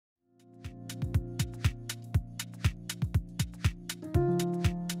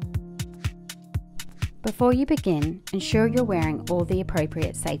Before you begin, ensure you're wearing all the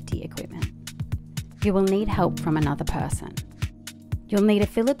appropriate safety equipment. You will need help from another person. You'll need a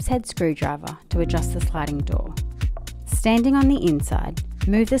Phillips head screwdriver to adjust the sliding door. Standing on the inside,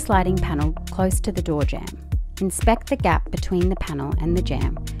 move the sliding panel close to the door jamb. Inspect the gap between the panel and the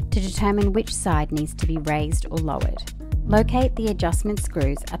jamb to determine which side needs to be raised or lowered. Locate the adjustment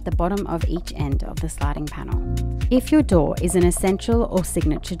screws at the bottom of each end of the sliding panel. If your door is an essential or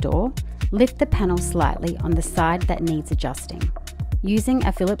signature door, lift the panel slightly on the side that needs adjusting. Using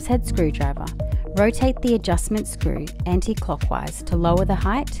a Phillips head screwdriver, rotate the adjustment screw anti-clockwise to lower the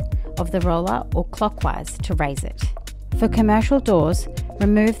height of the roller or clockwise to raise it. For commercial doors,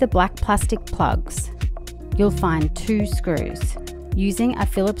 remove the black plastic plugs. You'll find 2 screws. Using a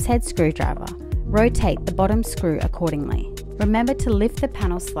Phillips head screwdriver, rotate the bottom screw accordingly. Remember to lift the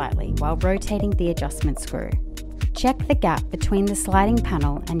panel slightly while rotating the adjustment screw. Check the gap between the sliding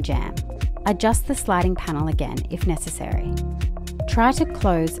panel and jamb. Adjust the sliding panel again if necessary. Try to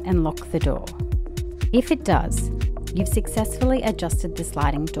close and lock the door. If it does, you've successfully adjusted the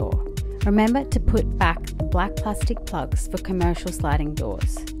sliding door. Remember to put back the black plastic plugs for commercial sliding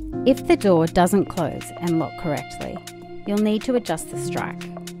doors. If the door doesn't close and lock correctly, you'll need to adjust the strike.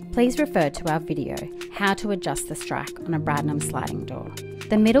 Please refer to our video, How to Adjust the Strike on a Bradnam Sliding Door.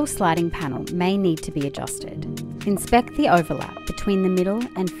 The middle sliding panel may need to be adjusted. Inspect the overlap between the middle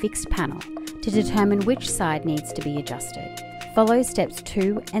and fixed panel to determine which side needs to be adjusted. Follow steps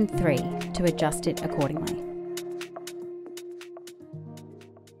 2 and 3 to adjust it accordingly.